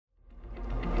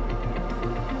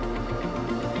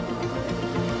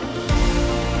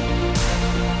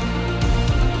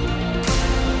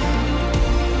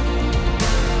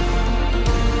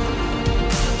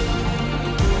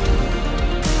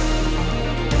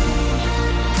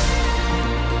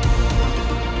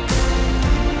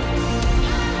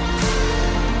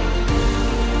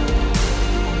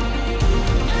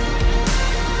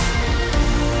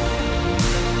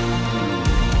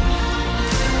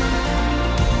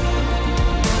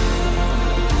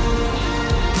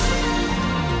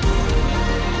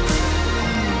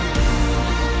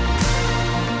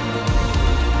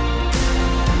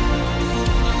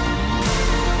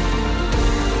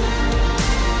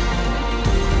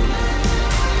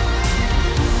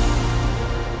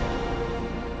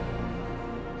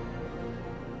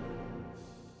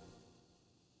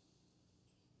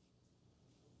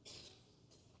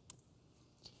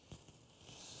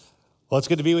Well, it's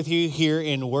good to be with you here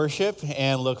in worship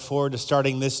and look forward to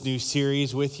starting this new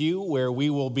series with you where we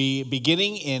will be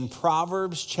beginning in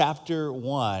Proverbs chapter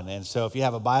 1. And so if you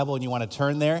have a Bible and you want to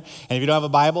turn there, and if you don't have a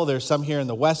Bible, there's some here in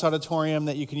the West Auditorium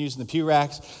that you can use in the pew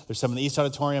racks. There's some in the East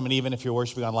Auditorium, and even if you're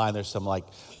worshiping online, there's some like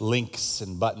links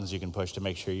and buttons you can push to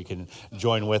make sure you can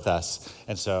join with us.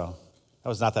 And so that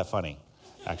was not that funny,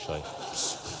 actually.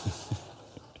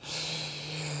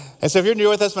 And so if you're new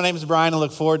with us, my name is Brian. I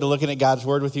look forward to looking at God's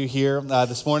Word with you here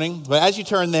this morning. But as you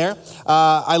turn there,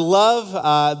 I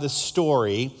love the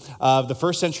story of the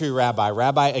first century Rabbi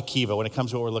Akiva, when it comes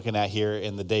to what we're looking at here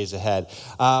in the days ahead.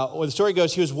 Well, the story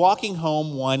goes, he was walking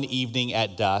home one evening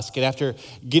at dusk, and after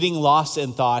getting lost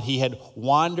in thought, he had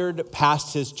wandered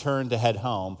past his turn to head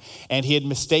home, and he had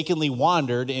mistakenly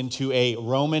wandered into a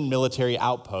Roman military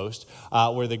outpost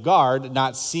where the guard,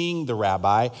 not seeing the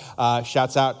rabbi,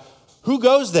 shouts out, "Who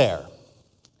goes there?"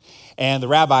 And the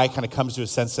rabbi kind of comes to his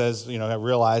senses,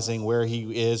 realizing where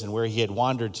he is and where he had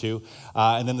wandered to.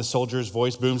 And then the soldier's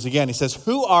voice booms again. He says,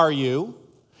 "Who are you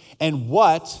and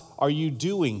what are you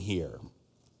doing here?"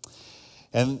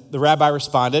 And the rabbi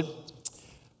responded,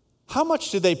 "How much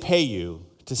do they pay you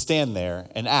to stand there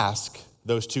and ask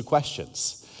those two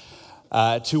questions?"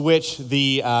 To which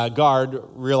the guard,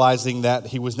 realizing that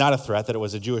he was not a threat, that it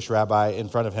was a Jewish rabbi in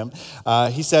front of him,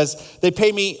 he says, "They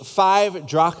pay me 5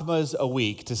 drachmas a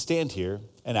week to stand here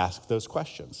and ask those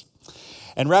questions."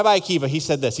 And Rabbi Akiva, he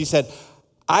said this, he said,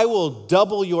 "I will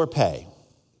double your pay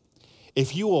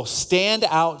if you will stand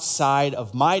outside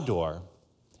of my door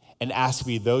and ask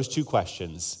me those 2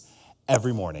 questions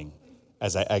every morning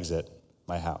as I exit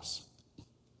my house.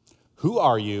 Who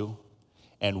are you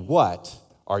and what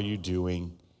are you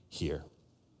doing here?"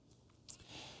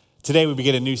 Today we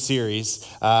begin a new series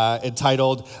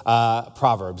entitled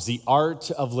Proverbs, The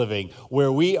Art of Living,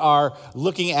 where we are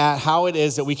looking at how it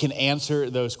is that we can answer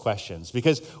those questions.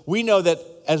 Because we know that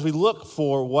as we look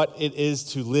for what it is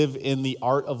to live in the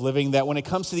art of living, that when it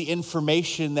comes to the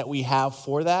information that we have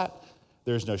for that,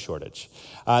 there's no shortage.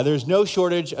 There's no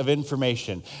shortage of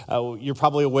information. You're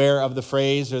probably aware of the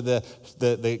phrase or the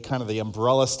kind of the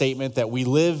umbrella statement that we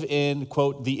live in,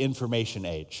 quote, the information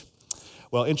age.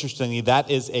 Well, interestingly, that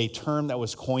is a term that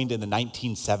was coined in the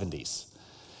 1970s.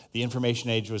 The information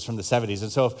age was from the 70s.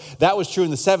 And so if that was true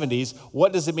in the 70s,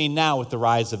 what does it mean now with the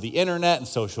rise of the internet and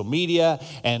social media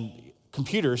and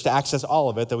computers to access all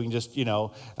of it that we can just,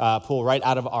 pull right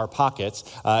out of our pockets?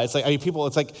 It's like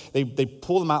they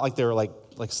pull them out like they're like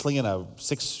slinging a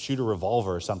 6-shooter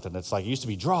revolver or something. It's like, it used to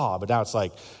be draw, but now it's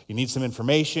like, you need some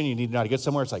information, you need to know how to get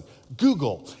somewhere. It's like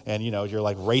Google. And, you're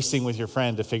like racing with your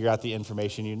friend to figure out the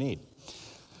information you need.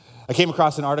 I came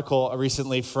across an article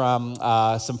recently from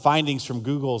some findings from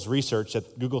Google's research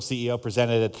that Google CEO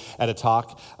presented at a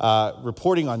talk,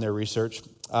 reporting on their research,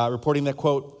 reporting that,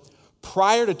 quote,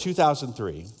 prior to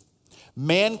 2003,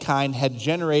 mankind had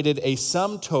generated a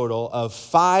sum total of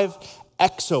 5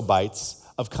 exabytes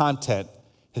of content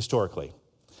historically.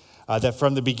 That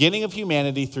from the beginning of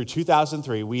humanity through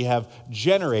 2003, we have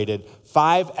generated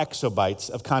 5 exabytes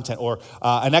of content, or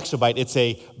an exabyte, it's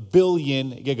a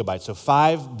billion gigabytes. So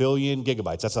 5 billion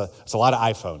gigabytes. That's a lot of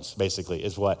iPhones, basically,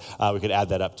 is what we could add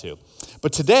that up to.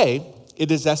 But today, it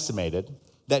is estimated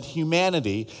that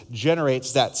humanity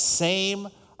generates that same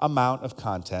amount of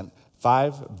content,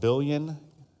 5 billion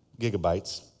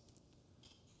gigabytes,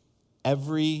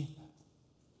 every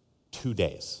 2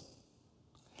 days.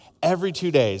 Every 2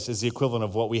 days is the equivalent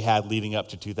of what we had leading up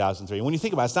to 2003. And when you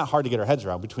think about it, it's not hard to get our heads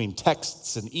around between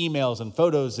texts and emails and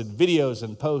photos and videos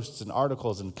and posts and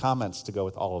articles and comments to go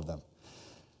with all of them.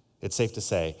 It's safe to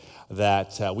say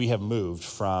that we have moved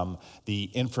from the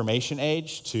information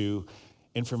age to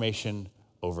information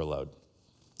overload.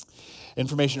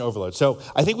 Information overload. So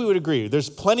I think we would agree there's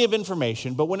plenty of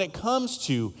information, but when it comes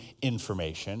to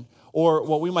information, or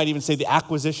what we might even say the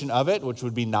acquisition of it, which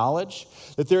would be knowledge,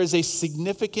 that there is a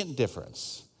significant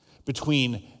difference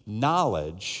between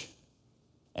knowledge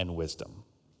and wisdom.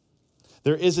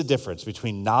 There is a difference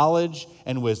between knowledge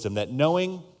and wisdom, that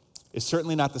knowing is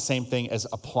certainly not the same thing as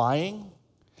applying,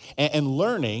 and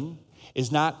learning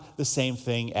is not the same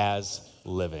thing as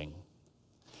living.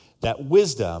 That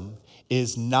wisdom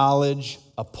is knowledge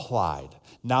applied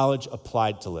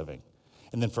to living.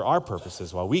 And then for our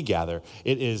purposes, while we gather,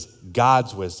 it is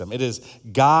God's wisdom. It is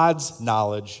God's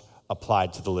knowledge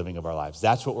applied to the living of our lives.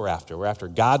 That's what we're after. We're after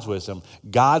God's wisdom,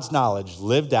 God's knowledge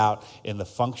lived out in the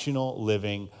functional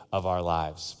living of our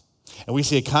lives. And we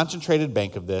see a concentrated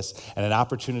bank of this and an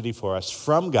opportunity for us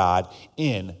from God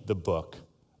in the book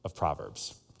of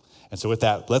Proverbs. And so with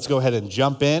that, let's go ahead and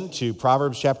jump into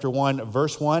Proverbs chapter 1,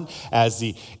 verse 1, as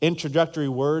the introductory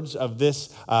words of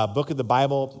this book of the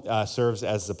Bible serves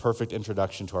as the perfect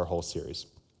introduction to our whole series.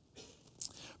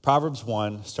 Proverbs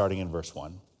 1, starting in verse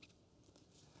 1,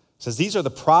 says, "These are the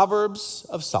Proverbs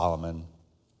of Solomon,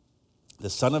 the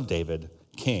son of David,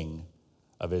 king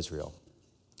of Israel."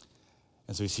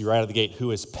 And so we see right out of the gate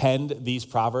who has penned these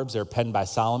Proverbs. They're penned by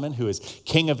Solomon, who is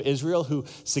king of Israel, who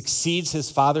succeeds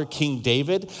his father, King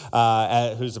David,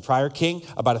 who's the prior king,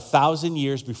 about 1,000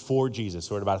 years before Jesus,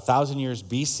 or about 1,000 years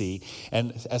BC.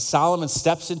 And as Solomon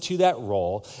steps into that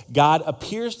role, God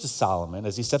appears to Solomon.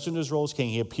 As he steps into his role as king,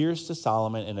 he appears to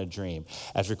Solomon in a dream,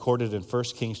 as recorded in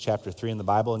 1 Kings chapter 3 in the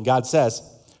Bible. And God says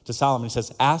to Solomon, he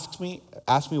says, ask me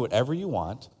whatever you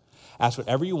want. Ask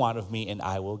whatever you want of me, and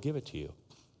I will give it to you.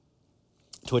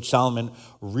 To which Solomon,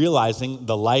 realizing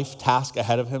the life task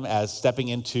ahead of him as stepping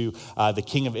into the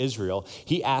king of Israel,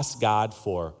 he asked God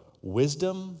for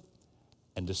wisdom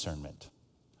and discernment.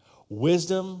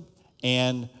 Wisdom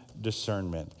and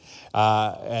discernment.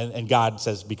 And God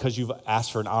says, because you've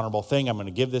asked for an honorable thing, I'm going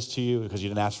to give this to you. Because you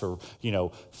didn't ask for,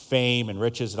 fame and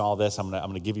riches and all this, I'm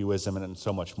going to give you wisdom and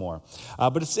so much more.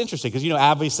 But it's interesting because,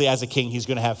 obviously as a king, he's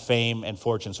going to have fame and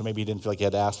fortune. So maybe he didn't feel like he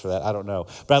had to ask for that. I don't know.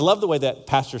 But I love the way that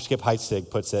Pastor Skip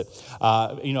Heitzig puts it,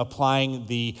 applying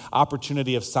the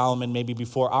opportunity of Solomon maybe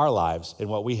before our lives in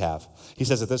what we have. He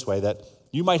says it this way, that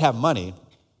you might have money,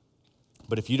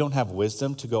 but if you don't have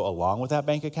wisdom to go along with that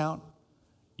bank account,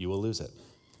 you will lose it.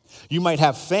 You might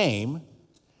have fame,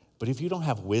 but if you don't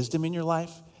have wisdom in your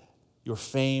life, your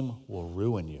fame will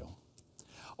ruin you.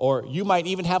 Or you might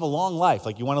even have a long life,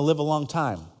 like you want to live a long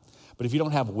time. But if you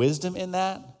don't have wisdom in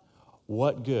that,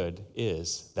 what good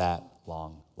is that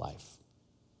long life?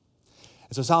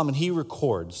 And so Solomon, he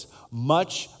records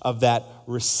much of that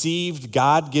received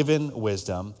God-given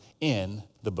wisdom in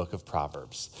the book of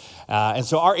Proverbs. And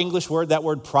so our English word, that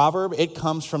word proverb, it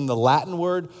comes from the Latin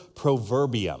word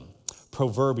proverbium.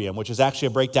 Proverbium, which is actually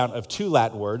a breakdown of two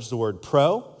Latin words, the word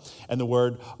pro and the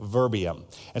word verbium.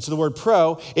 And so the word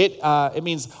pro, it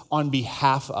means on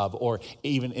behalf of or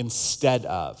even instead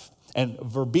of. And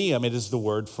verbium, it is the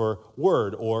word for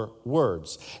word or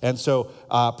words. And so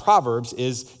Proverbs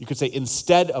is, you could say,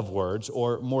 instead of words,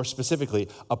 or more specifically,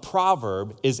 a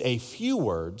proverb is a few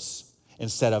words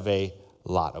instead of a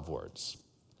lot of words.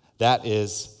 That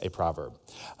is a proverb.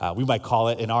 We might call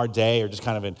it in our day, or just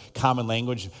kind of in common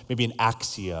language, maybe an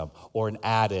axiom or an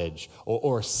adage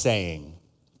or a saying.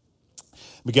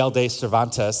 Miguel de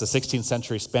Cervantes, the 16th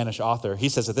century Spanish author, he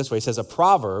says it this way. He says, a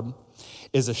proverb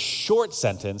is a short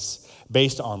sentence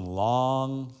based on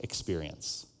long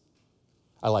experience.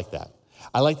 I like that.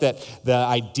 I like that, the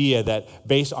idea that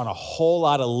based on a whole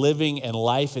lot of living and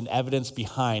life and evidence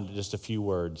behind just a few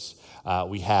words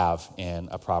we have in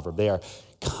a proverb. They are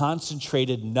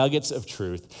concentrated nuggets of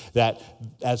truth that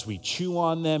as we chew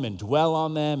on them and dwell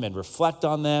on them and reflect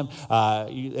on them,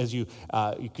 you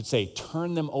could say,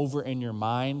 turn them over in your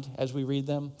mind as we read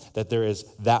them, that there is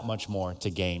that much more to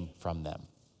gain from them.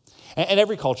 And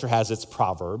every culture has its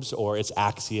proverbs or its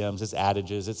axioms, its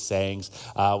adages, its sayings.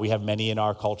 We have many in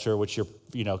our culture, which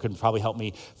can probably help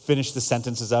me finish the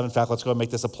sentences of. In fact, let's go and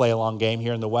make this a play-along game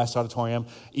here in the West Auditorium.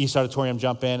 East Auditorium,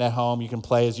 jump in at home. You can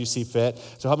play as you see fit.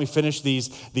 So help me finish these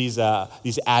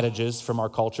adages from our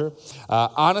culture.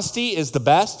 Honesty is the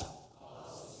best.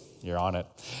 You're on it.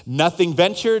 Nothing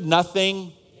ventured,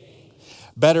 nothing.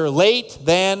 Better late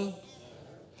than.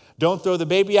 Don't throw the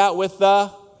baby out with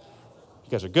the.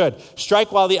 You guys are good.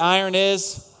 Strike while the iron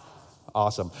is.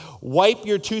 Awesome. Wipe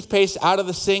your toothpaste out of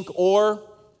the sink, or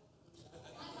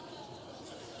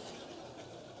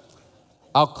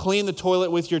I'll clean the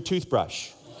toilet with your toothbrush.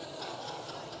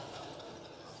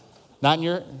 Not in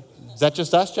your, is that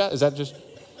just us, Jeff? Is that just,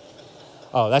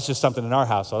 oh, that's just something in our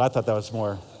household. I thought that was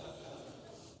more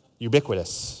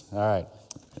ubiquitous. All right.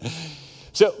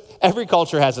 So every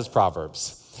culture has its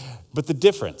proverbs, but the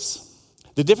difference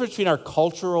between our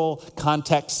cultural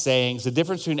context sayings, the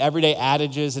difference between everyday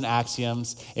adages and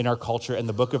axioms in our culture and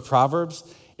the book of Proverbs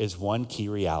is one key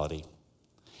reality,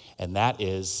 and that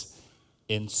is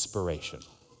inspiration.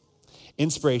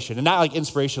 Inspiration, and not like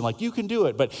inspiration like you can do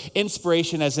it, but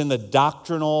inspiration as in the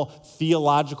doctrinal,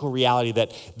 theological reality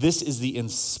that this is the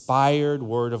inspired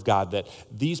word of God, that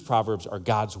these Proverbs are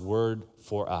God's word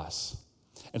for us.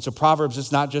 And so Proverbs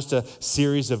is not just a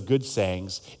series of good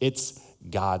sayings, it's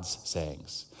God's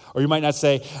sayings. Or you might not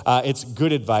say it's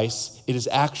good advice, it is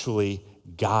actually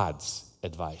God's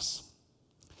advice.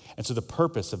 And so the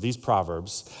purpose of these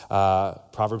Proverbs,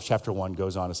 Proverbs chapter 1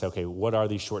 goes on to say, okay, what are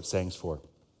these short sayings for?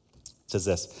 It says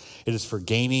this, it is for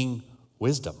gaining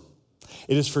wisdom.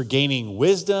 It is for gaining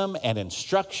wisdom and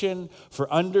instruction,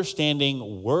 for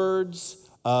understanding words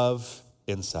of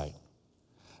insight.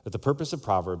 That the purpose of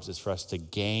Proverbs is for us to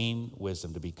gain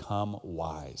wisdom, to become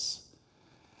wise.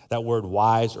 That word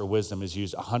wise or wisdom is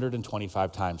used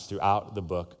 125 times throughout the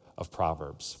book of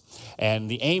Proverbs.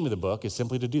 And the aim of the book is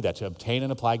simply to do that, to obtain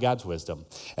and apply God's wisdom.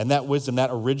 And that wisdom, that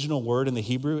original word in the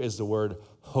Hebrew is the word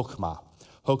chokmah.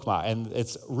 Chokmah, and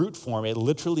its root form, it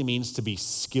literally means to be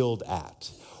skilled at,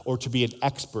 or to be an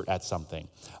expert at something.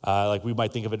 Like we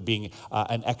might think of it being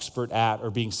an expert at,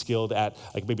 or being skilled at,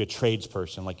 like maybe a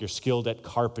tradesperson, like you're skilled at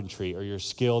carpentry, or you're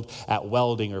skilled at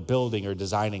welding or building or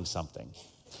designing something.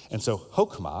 And so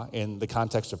chokmah, in the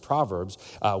context of Proverbs,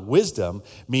 wisdom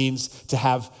means to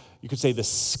have, you could say, the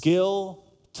skill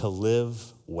to live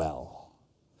well,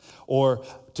 or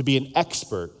to be an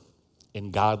expert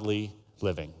in godly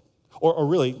living. Or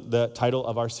really, the title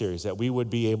of our series, that we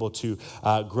would be able to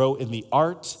grow in the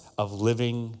art of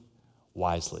living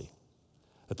wisely.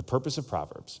 That the purpose of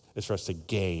Proverbs is for us to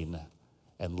gain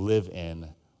and live in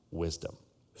wisdom.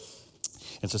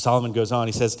 And so Solomon goes on,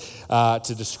 he says,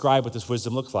 to describe what this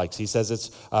wisdom looks like. So he says it's,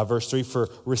 verse 3, for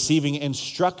receiving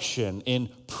instruction in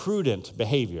prudent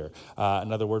behavior.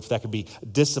 Another word for that could be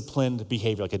disciplined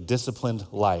behavior, like a disciplined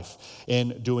life,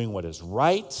 in doing what is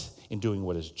right, in doing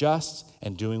what is just,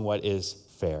 and doing what is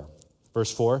fair.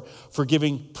 Verse 4, for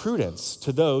giving prudence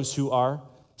to those who are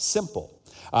simple.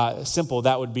 Simple,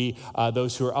 that would be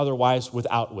those who are otherwise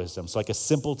without wisdom. So like a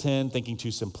simpleton, thinking too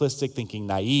simplistic, thinking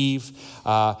naive,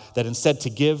 that instead to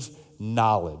give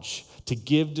knowledge, to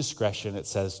give discretion, it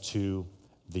says to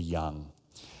the young.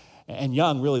 And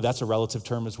young, really, that's a relative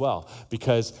term as well,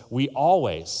 because we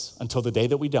always, until the day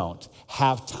that we don't,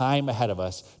 have time ahead of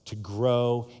us to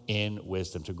grow in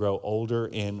wisdom, to grow older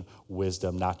in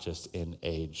wisdom, not just in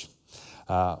age.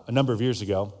 A number of years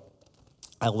ago,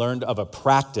 I learned of a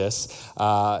practice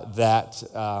that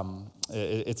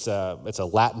it's a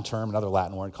Latin term, another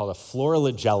Latin word called a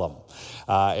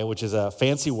florilegellum, which is a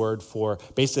fancy word for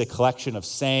basically a collection of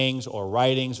sayings or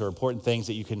writings or important things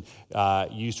that you can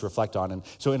use to reflect on. And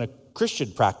so in a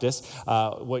Christian practice,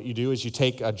 what you do is you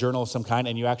take a journal of some kind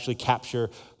and you actually capture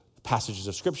passages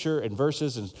of scripture and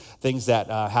verses and things that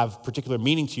have particular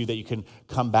meaning to you that you can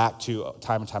come back to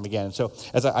time and time again. And so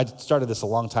as I started this a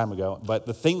long time ago, but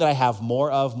the thing that I have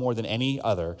more than any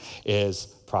other is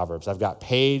Proverbs. I've got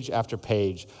page after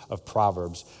page of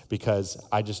Proverbs because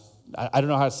I don't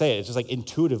know how to say it. It's just like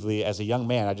intuitively as a young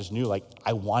man, I just knew like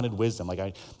I wanted wisdom. Like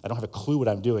I don't have a clue what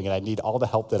I'm doing and I need all the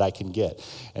help that I can get.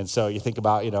 And so you think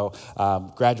about,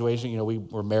 graduation, we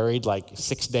were married like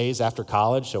 6 days after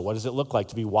college. So what does it look like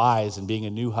to be wise and being a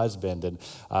new husband and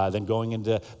then going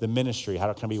into the ministry?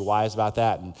 How can I be wise about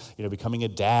that? And, becoming a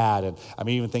dad. And I'm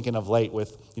even thinking of late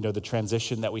with, the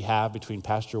transition that we have between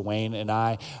Pastor Wayne and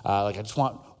I just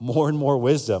want more and more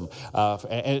wisdom.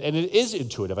 And it is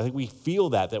intuitive. I think we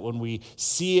feel that when we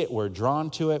see it, we're drawn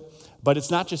to it. But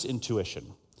it's not just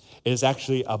intuition. It is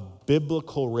actually a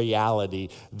biblical reality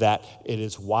that it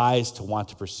is wise to want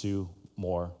to pursue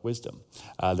more wisdom.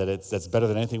 That's better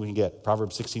than anything we can get.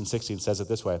 Proverbs 16:16 says it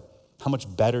this way: how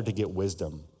much better to get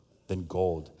wisdom than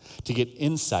gold, to get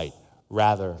insight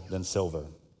rather than silver.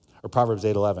 Or Proverbs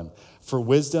 8:11, for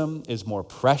wisdom is more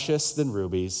precious than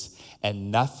rubies,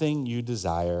 and nothing you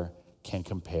desire can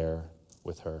compare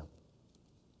with her.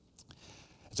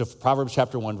 And so Proverbs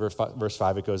chapter 1, verse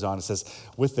 5, it goes on, it says,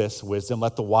 with this wisdom,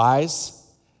 let the wise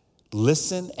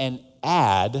listen and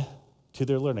add to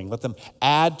their learning. Let them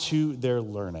add to their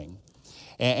learning.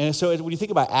 And so when you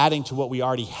think about adding to what we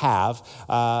already have,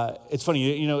 it's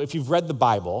funny, if you've read the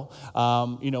Bible,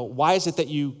 why is it that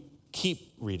you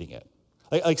keep reading it?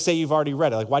 Like say you've already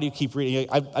read it. Like, why do you keep reading?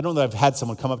 I don't know that I've had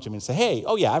someone come up to me and say, hey,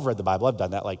 oh yeah, I've read the Bible. I've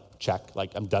done that. Like, check.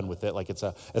 Like, I'm done with it. Like, it's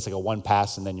like a one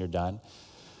pass and then you're done.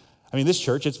 I mean, this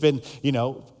church, it's been,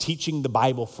 teaching the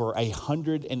Bible for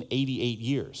 188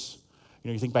 years.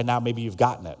 You think by now maybe you've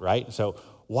gotten it, right? So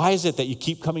why is it that you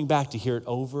keep coming back to hear it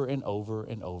over and over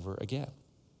and over again?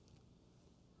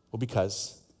 Well,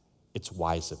 because it's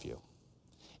wise of you.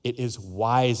 It is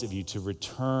wise of you to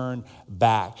return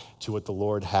back to what the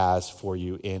Lord has for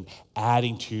you in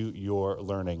adding to your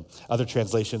learning. Other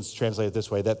translations translate it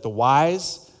this way, that the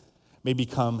wise may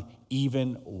become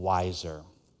even wiser.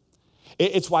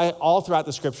 It's why all throughout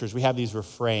the scriptures we have these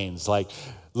refrains like,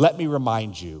 let me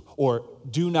remind you, or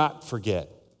do not forget,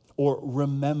 or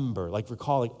remember, like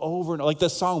recalling over and over, like the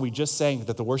song we just sang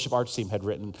that the worship arts team had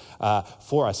written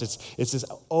for us. It's this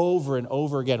over and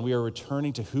over again. We are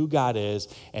returning to who God is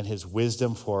and his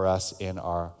wisdom for us in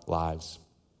our lives.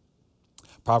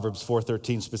 Proverbs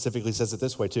 4:13 specifically says it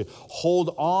this way too.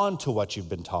 Hold on to what you've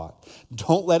been taught.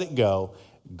 Don't let it go.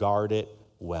 Guard it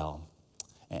well.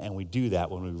 And we do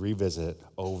that when we revisit it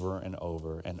over and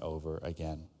over and over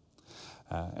again.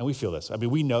 And we feel this. I mean,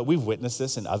 we know, we've witnessed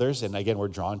this in others, and again, we're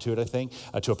drawn to it, I think,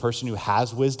 to a person who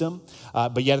has wisdom,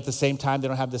 but yet at the same time, they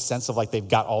don't have this sense of like they've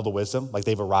got all the wisdom, like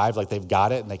they've arrived, like they've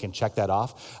got it, and they can check that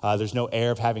off. There's no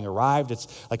air of having arrived. It's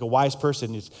like a wise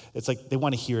person, it's like they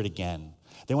want to hear it again.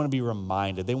 They want to be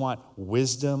reminded. They want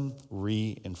wisdom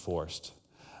reinforced.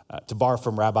 To borrow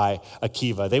from Rabbi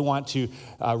Akiva, they want to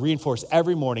reinforce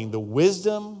every morning the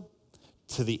wisdom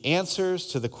to the answers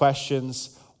to the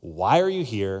questions, why are you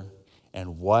here?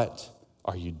 And what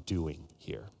are you doing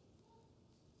here?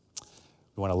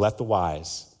 We want to let the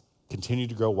wise continue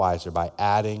to grow wiser by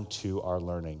adding to our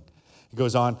learning. It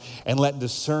goes on, and let the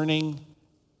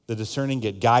discerning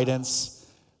get guidance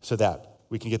so that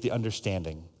we can get the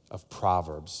understanding of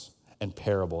proverbs and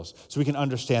parables, so we can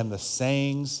understand the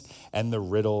sayings and the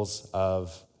riddles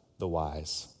of the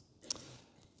wise.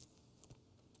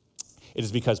 It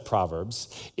is because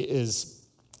Proverbs is,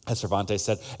 as Cervantes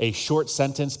said, a short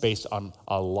sentence based on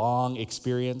a long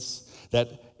experience, that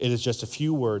it is just a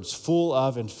few words full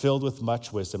of and filled with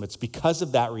much wisdom. It's because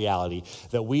of that reality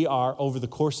that we are, over the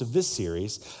course of this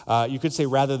series, you could say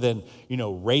rather than,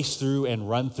 race through and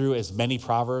run through as many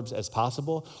Proverbs as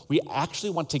possible, we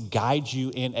actually want to guide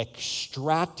you in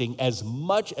extracting as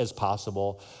much as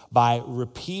possible by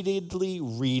repeatedly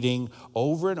reading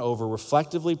over and over,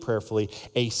 reflectively, prayerfully,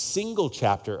 a single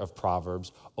chapter of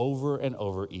Proverbs over and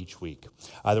over each week.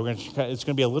 It's going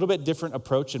to be a little bit different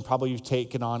approach than probably you've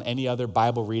taken on any other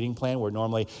Bible reading plan, where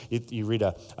normally you read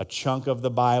a chunk of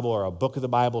the Bible or a book of the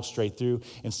Bible straight through.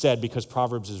 Instead, because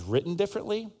Proverbs is written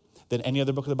differently than any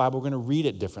other book of the Bible, we're going to read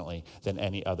it differently than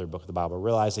any other book of the Bible,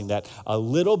 realizing that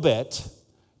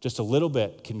just a little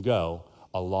bit can go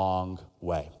a long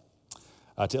way.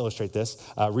 To illustrate this,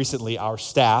 recently our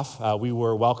staff, we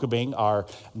were welcoming our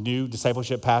new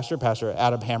discipleship pastor, Pastor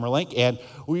Adam Hammerlink, and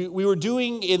we were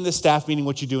doing in the staff meeting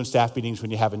what you do in staff meetings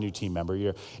when you have a new team member.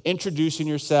 You're introducing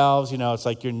yourselves, it's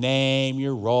like your name,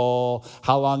 your role,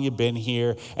 how long you've been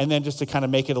here, and then just to kind of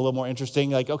make it a little more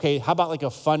interesting, like, okay, how about like a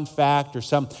fun fact or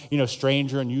some,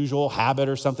 strange or unusual habit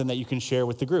or something that you can share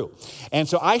with the group. And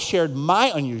so I shared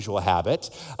my unusual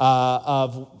habit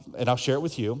and I'll share it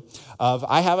with you,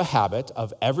 I have a habit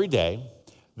of every day,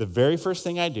 the very first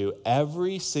thing I do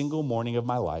every single morning of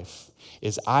my life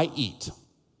is I eat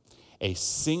a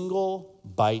single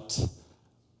bite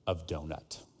of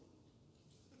donut.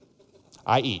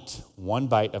 I eat one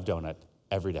bite of donut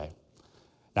every day.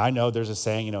 Now I know there's a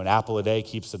saying, an apple a day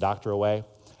keeps the doctor away,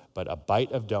 but a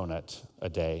bite of donut a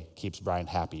day keeps Brian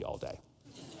happy all day.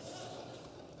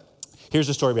 Here's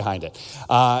the story behind it.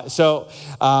 I'm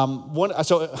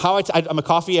a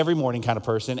coffee every morning kind of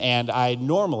person, and I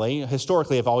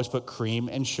historically, have always put cream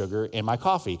and sugar in my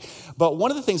coffee. But one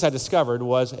of the things I discovered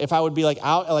was if I would be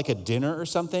out at a dinner or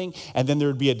something, and then there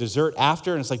would be a dessert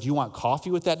after, and it's like, do you want coffee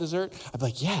with that dessert? I'd be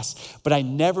like, yes. But I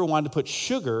never wanted to put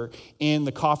sugar in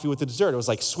the coffee with the dessert. It was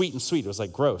like sweet and sweet. It was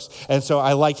like gross. And so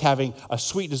I liked having a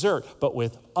sweet dessert, but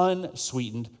with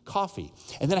unsweetened coffee.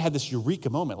 And then I had this eureka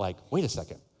moment, like, wait a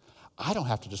second. I don't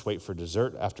have to just wait for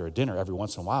dessert after a dinner every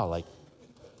once in a while.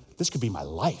 This could be my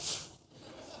life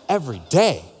every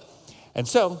day. And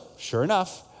so, sure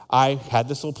enough, I had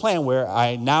this little plan where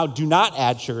I now do not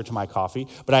add sugar to my coffee,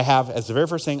 but I have, as the very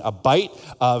first thing, a bite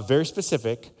of very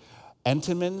specific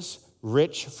Entenmann's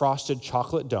rich frosted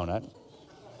chocolate donut.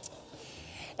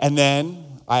 And then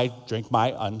I drink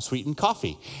my unsweetened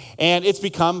coffee. And it's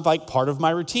become part of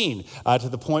my routine to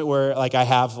the point where I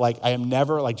am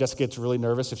never, Jessica gets really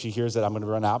nervous if she hears that I'm going to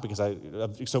run out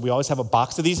so we always have a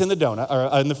box of these in the donut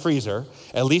or in the freezer,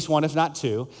 at least one, if not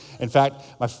two. In fact,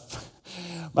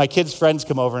 my kids' friends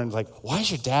come over and why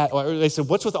is your dad, or they said,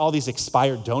 what's with all these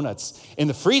expired donuts in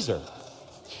the freezer?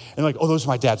 And oh, those are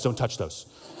my dad's, don't touch those.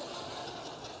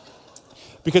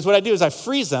 Because what I do is I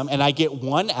freeze them, and I get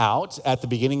one out at the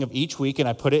beginning of each week, and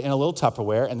I put it in a little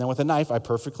Tupperware, and then with a knife, I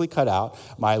perfectly cut out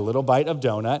my little bite of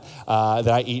donut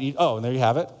that I eat. Oh, and there you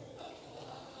have it.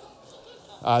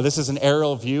 This is an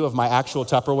aerial view of my actual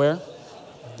Tupperware.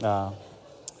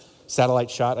 Satellite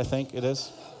shot, I think it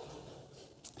is.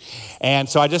 And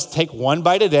so I just take one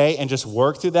bite a day and just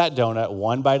work through that donut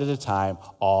one bite at a time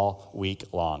all week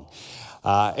long.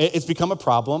 It's become a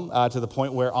problem to the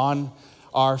point where on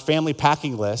our family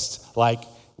packing list,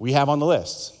 we have on the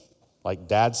list,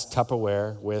 Dad's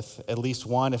Tupperware with at least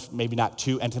one, if maybe not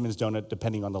two, Entenmann's donut,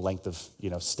 depending on the length of,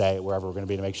 stay, wherever we're going to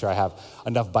be, to make sure I have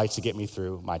enough bites to get me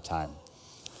through my time.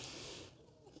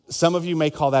 Some of you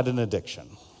may call that an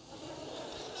addiction.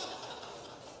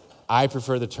 I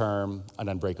prefer the term an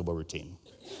unbreakable routine.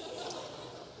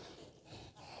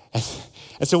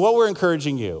 And so what we're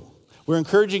encouraging you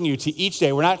to each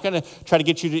day, we're not going to try to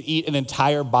get you to eat an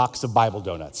entire box of Bible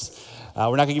donuts.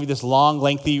 We're not going to give you this long,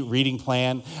 lengthy reading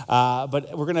plan,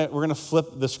 but we're going to flip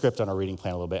the script on our reading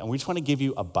plan a little bit, and we just want to give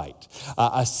you a bite,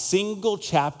 a single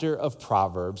chapter of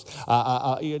Proverbs,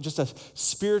 just a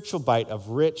spiritual bite of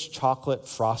rich chocolate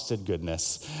frosted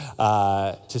goodness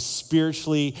to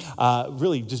spiritually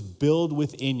really just build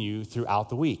within you throughout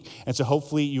the week. And so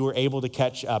hopefully you were able to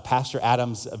catch Pastor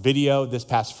Adam's video this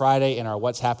past Friday in our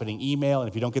What's Happening email, and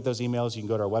if you don't get those emails, you can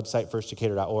go to our website,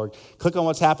 firstdecatur.org, click on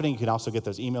What's Happening. You can also get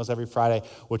those emails every Friday,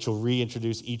 which will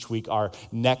reintroduce each week our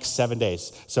next 7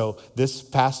 days. So this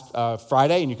past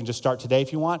Friday, and you can just start today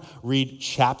if you want, read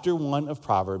chapter 1 of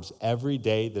Proverbs every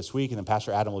day this week, and then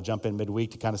Pastor Adam will jump in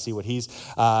midweek to kind of see what he's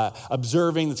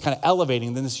observing that's kind of elevating.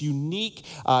 And then this unique,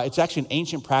 it's actually an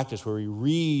ancient practice where we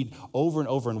read over and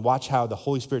over and watch how the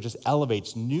Holy Spirit just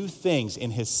elevates new things in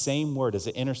his same word as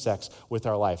it intersects with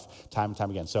our life time and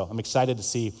time again. So I'm excited to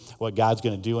see what God's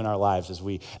going to do in our lives as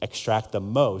we extract the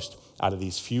most out of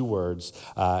these few words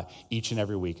each and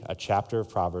every week, a chapter of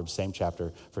Proverbs, same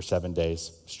chapter for 7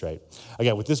 days straight.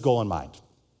 Again, with this goal in mind,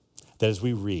 that as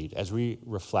we read, as we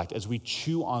reflect, as we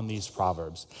chew on these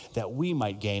Proverbs, that we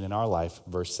might gain in our life,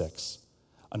 verse 6,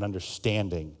 an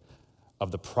understanding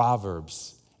of the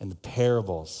Proverbs and the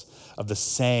parables, of the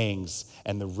sayings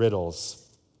and the riddles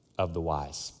of the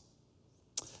wise.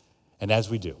 And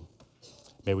as we do,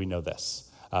 may we know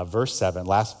this. Verse 7,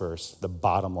 last verse, the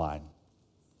bottom line,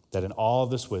 that in all of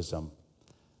this wisdom,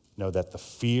 know that the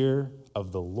fear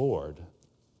of the Lord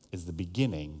is the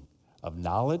beginning of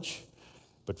knowledge,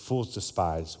 but fools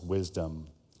despise wisdom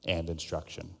and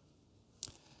instruction.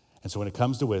 And so when it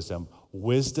comes to wisdom,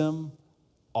 wisdom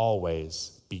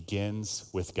always begins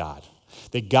with God.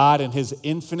 That God in his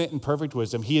infinite and perfect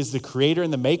wisdom, he is the creator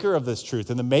and the maker of this truth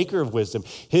and the maker of wisdom.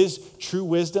 His true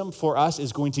wisdom for us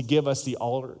is going to give us the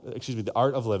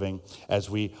art of living as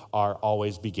we are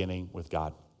always beginning with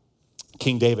God.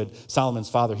 King David, Solomon's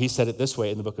father, he said it this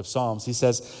way in the book of Psalms. He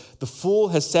says, the fool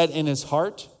has said in his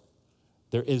heart,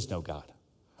 there is no God.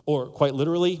 Or quite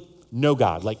literally, no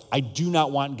God. Like, I do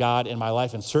not want God in my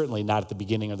life, and certainly not at the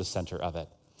beginning or the center of it.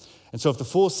 And so if the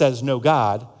fool says no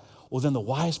God, well, then the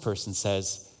wise person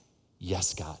says,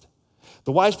 yes, God.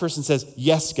 The wise person says,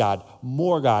 yes, God,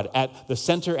 more God, at the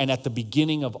center and at the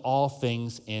beginning of all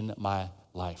things in my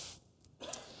life.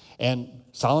 And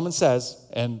Solomon says,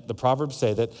 and the Proverbs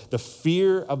say, that the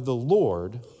fear of the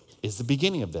Lord is the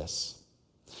beginning of this.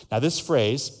 Now, this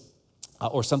phrase,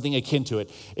 or something akin to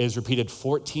it, is repeated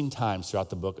 14 times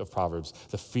throughout the book of Proverbs,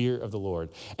 the fear of the Lord.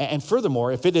 And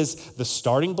furthermore, if it is the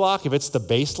starting block, if it's the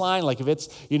baseline, like if it's,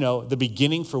 the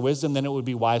beginning for wisdom, then it would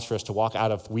be wise for us to walk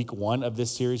out of week 1 of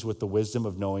this series with the wisdom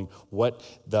of knowing what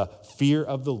the fear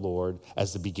of the Lord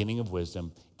as the beginning of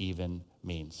wisdom even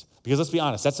means. Because let's be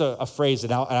honest, that's a phrase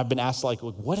that I've been asked, like,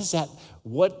 what does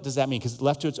that mean? Because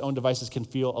left to its own devices can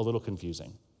feel a little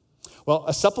confusing. Well,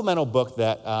 a supplemental book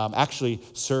that actually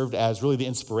served as really the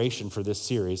inspiration for this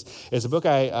series is a book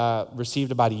I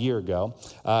received about a year ago.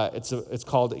 It's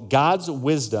called God's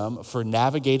Wisdom for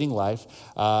Navigating Life,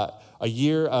 a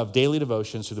year of daily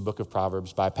devotions through the book of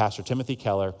Proverbs by Pastor Timothy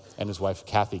Keller and his wife,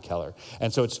 Kathy Keller.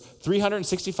 And so it's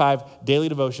 365 daily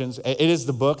devotions. It is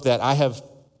the book that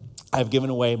I've given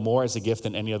away more as a gift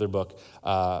than any other book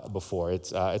before.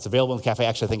 It's available in the cafe.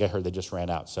 Actually, I think I heard they just ran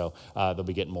out, so they'll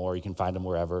be getting more. You can find them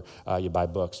wherever you buy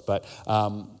books. But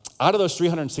out of those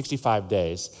 365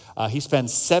 days, he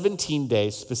spends 17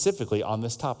 days specifically on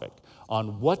this topic,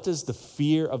 on what does the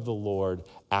fear of the Lord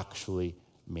actually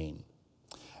mean?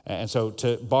 And so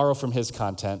to borrow from his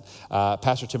content,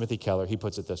 Pastor Timothy Keller, he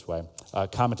puts it this way,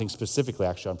 commenting specifically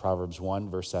actually on Proverbs 1,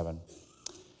 verse 7.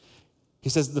 He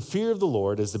says, the fear of the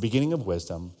Lord is the beginning of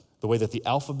wisdom, the way that the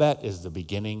alphabet is the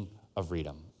beginning of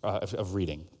reading.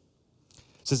 It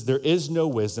says, there is no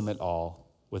wisdom at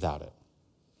all without it.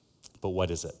 But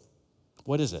what is it?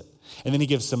 What is it? And then he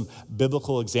gives some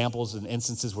biblical examples and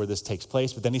instances where this takes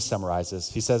place, but then he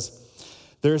summarizes. He says,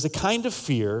 there is a kind of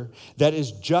fear that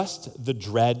is just the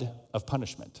dread of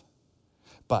punishment.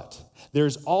 But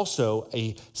there's also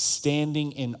a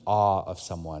standing in awe of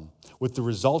someone with the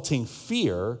resulting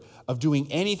fear of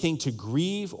doing anything to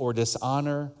grieve or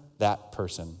dishonor that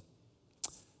person.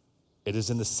 It is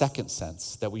in the second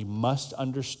sense that we must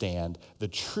understand the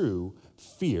true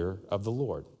fear of the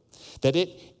Lord, that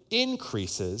it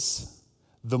increases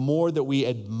the more that we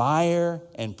admire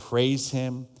and praise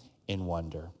him in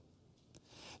wonder.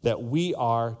 That we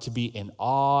are to be in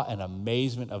awe and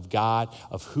amazement of God,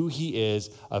 of who he is,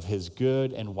 of his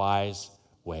good and wise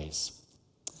ways.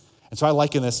 And so I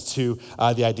liken this to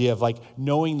the idea of like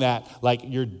knowing that like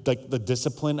the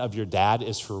discipline of your dad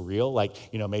is for real. Like,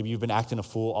 maybe you've been acting a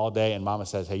fool all day and mama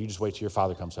says, hey, you just wait till your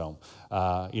father comes home.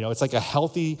 It's like a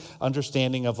healthy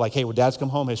understanding of like, hey, when dad's come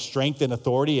home, his strength and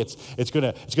authority, it's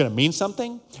gonna mean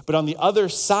something. But on the other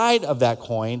side of that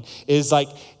coin is like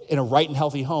in a right and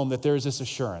healthy home that there is this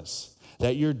assurance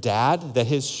that your dad, that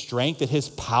his strength, that his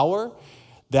power,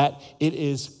 that it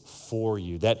is for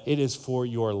you, that it is for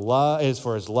your love, it is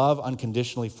for his love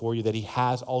unconditionally for you, that he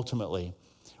has ultimately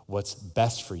what's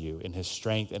best for you in his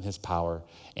strength and his power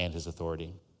and his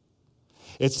authority.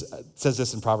 It says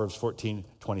this in Proverbs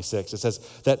 14:26. It says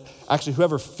that actually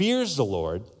whoever fears the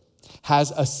Lord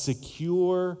has a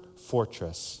secure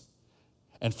fortress,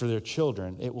 and for their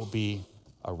children it will be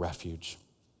a refuge.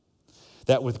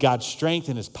 That with God's strength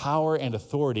and his power and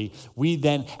authority, we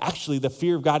then actually, the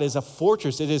fear of God is a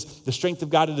fortress. It is the strength of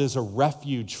God. It is a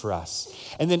refuge for us.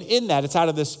 And then in that, it's out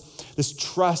of this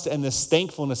trust and this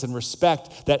thankfulness and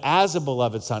respect that as a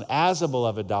beloved son, as a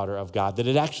beloved daughter of God, that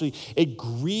it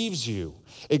grieves you.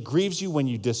 It grieves you when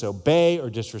you disobey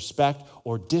or disrespect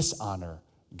or dishonor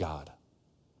God.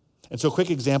 And so a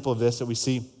quick example of this that we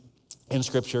see in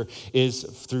Scripture is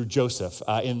through Joseph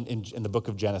in the book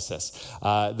of Genesis,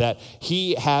 that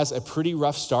he has a pretty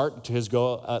rough start to his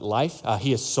life.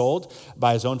 He is sold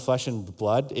by his own flesh and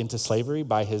blood into slavery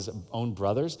by his own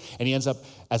brothers, and he ends up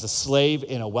as a slave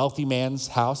in a wealthy man's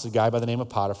house, a guy by the name of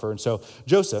Potiphar. And so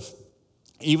Joseph,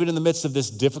 even in the midst of this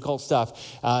difficult stuff,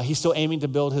 he's still aiming to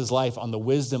build his life on the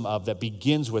wisdom that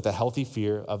begins with a healthy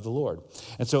fear of the Lord.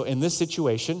 And so in this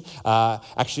situation,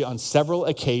 actually on several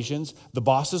occasions, the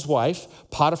boss's wife,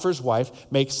 Potiphar's wife,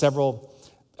 makes several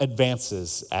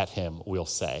advances at him, we'll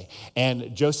say.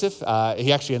 And Joseph,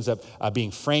 he actually ends up being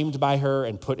framed by her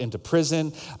and put into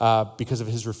prison because of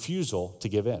his refusal to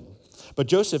give in. But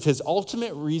Joseph, his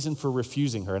ultimate reason for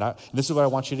refusing her, and this is what I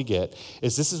want you to get,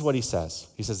 is this is what he says.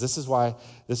 He says, this is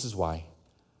why.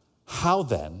 How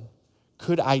then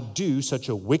could I do such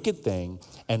a wicked thing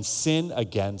and sin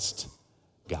against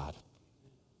God?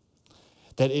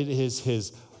 That it is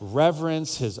his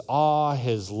reverence, his awe,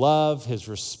 his love, his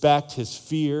respect, his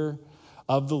fear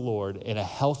of the Lord in a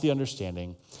healthy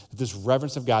understanding, this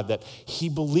reverence of God, that he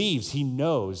believes, he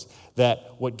knows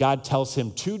that what God tells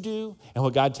him to do and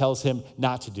what God tells him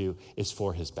not to do is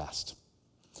for his best.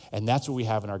 And that's what we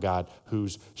have in our God,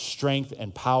 whose strength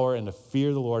and power and the fear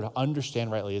of the Lord,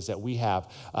 understand rightly, is that we have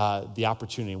the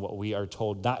opportunity, what we are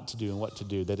told not to do and what to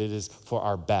do, that it is for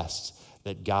our best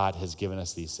that God has given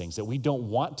us these things, that we don't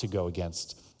want to go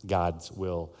against God's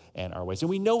will and our ways. And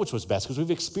we know which was best because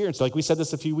we've experienced, like we said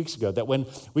this a few weeks ago, that when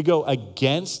we go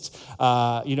against,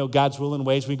 God's will and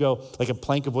ways, we go like a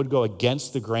plank of wood go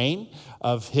against the grain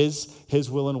of his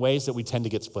will and ways, that we tend to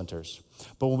get splinters.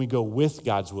 But when we go with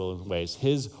God's will and ways,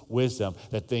 his wisdom,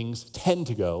 that things tend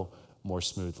to go more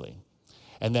smoothly.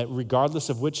 And that regardless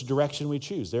of which direction we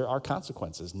choose, there are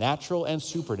consequences, natural and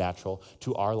supernatural,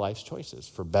 to our life's choices,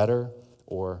 for better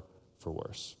or for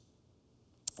worse.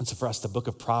 And so for us, the book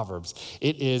of Proverbs,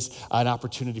 it is an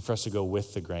opportunity for us to go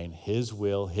with the grain, his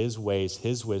will, his ways,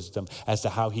 his wisdom as to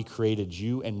how he created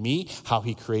you and me, how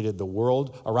he created the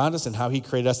world around us, and how he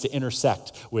created us to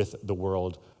intersect with the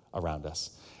world around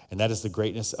us. And that is the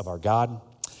greatness of our God.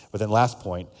 But then last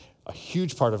point, a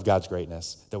huge part of God's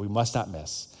greatness that we must not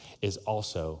miss is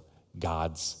also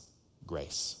God's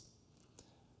grace.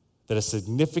 That a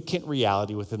significant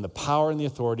reality within the power and the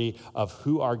authority of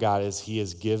who our God is, he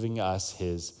is giving us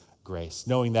his grace,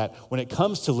 knowing that when it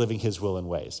comes to living his will and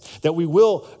ways, that we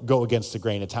will go against the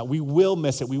grain of time. We will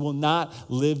miss it. We will not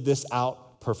live this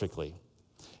out perfectly.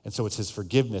 And so it's his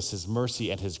forgiveness, his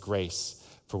mercy, and his grace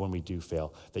for when we do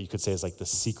fail, that you could say is like the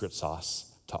secret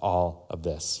sauce to all of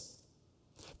this.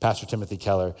 Pastor Timothy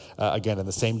Keller, again, in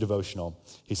the same devotional,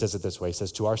 he says it this way. He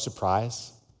says, to our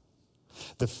surprise,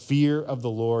 the fear of the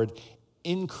Lord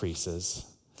increases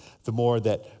the more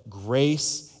that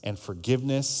grace and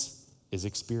forgiveness is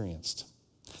experienced.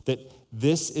 That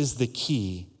this is the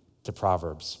key to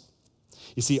Proverbs.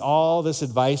 You see, all this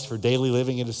advice for daily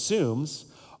living, it assumes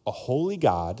a holy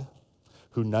God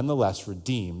who nonetheless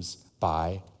redeems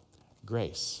by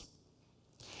grace.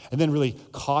 And then really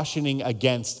cautioning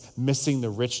against missing the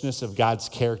richness of God's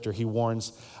character, he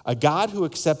warns, a God who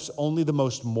accepts only the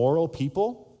most moral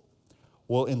people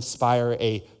will inspire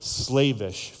a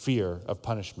slavish fear of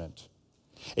punishment.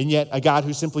 And yet, a God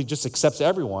who simply just accepts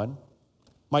everyone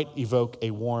might evoke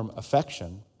a warm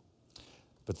affection.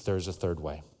 But there's a third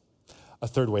way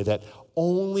that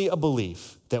only a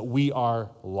belief that we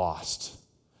are lost,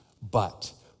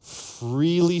 but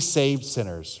freely saved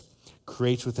sinners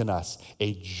creates within us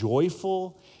a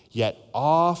joyful yet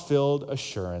awe-filled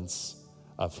assurance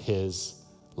of his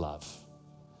love.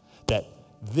 That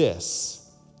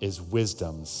this is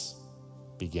wisdom's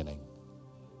beginning.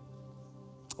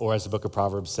 Or as the book of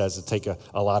Proverbs says, to take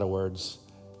a lot of words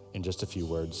in just a few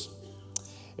words.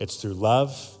 It's through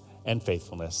love and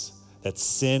faithfulness that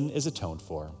sin is atoned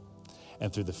for,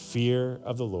 and through the fear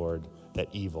of the Lord that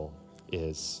evil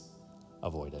is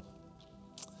avoided.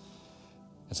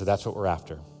 And so that's what we're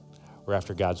after. We're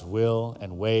after God's will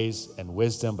and ways and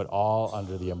wisdom, but all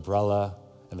under the umbrella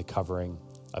and the covering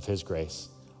of his grace,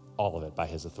 all of it by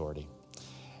his authority.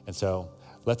 And so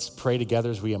let's pray together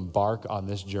as we embark on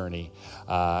this journey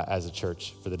as a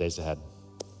church for the days ahead.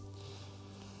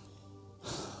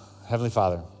 Heavenly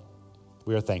Father,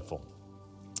 we are thankful.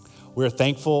 We are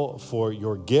thankful for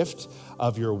your gift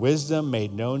of your wisdom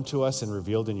made known to us and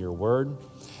revealed in your word,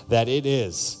 that it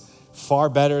is far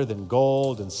better than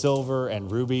gold and silver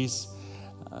and rubies.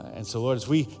 And so, Lord, as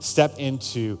we step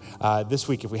into this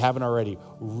week, if we haven't already,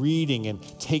 reading and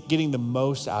getting the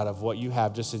most out of what you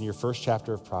have just in your first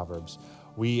chapter of Proverbs,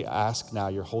 we ask now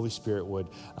your Holy Spirit would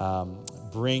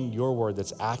bring your word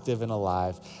that's active and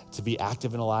alive to be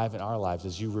active and alive in our lives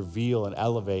as you reveal and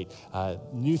elevate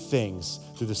new things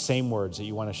through the same words that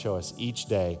you want to show us each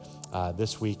day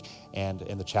this week and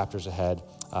in the chapters ahead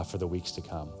for the weeks to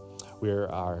come. We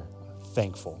are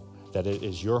thankful that it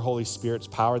is your Holy Spirit's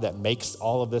power that makes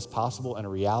all of this possible and a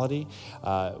reality,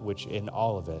 which in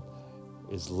all of it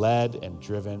is led and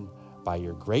driven by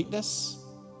your greatness,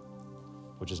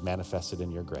 which is manifested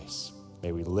in your grace.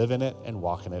 May we live in it and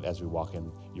walk in it as we walk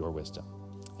in your wisdom.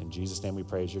 In Jesus' name we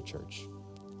praise your church.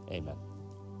 Amen.